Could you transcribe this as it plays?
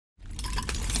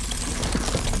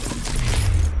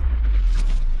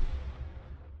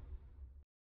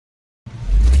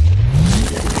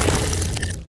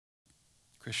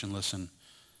Christian, listen,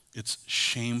 it's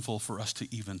shameful for us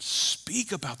to even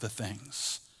speak about the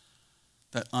things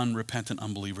that unrepentant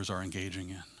unbelievers are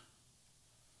engaging in.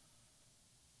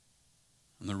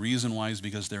 And the reason why is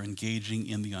because they're engaging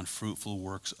in the unfruitful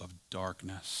works of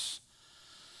darkness.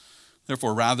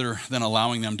 Therefore, rather than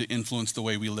allowing them to influence the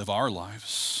way we live our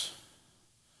lives,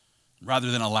 rather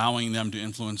than allowing them to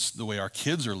influence the way our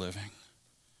kids are living,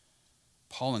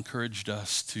 Paul encouraged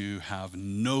us to have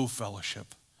no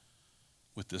fellowship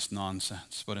with this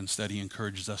nonsense, but instead he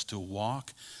encourages us to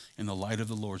walk in the light of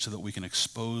the Lord so that we can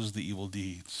expose the evil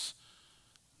deeds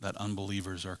that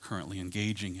unbelievers are currently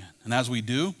engaging in. And as we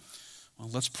do, well,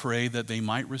 let's pray that they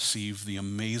might receive the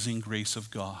amazing grace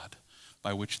of God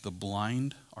by which the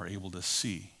blind are able to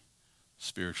see,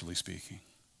 spiritually speaking.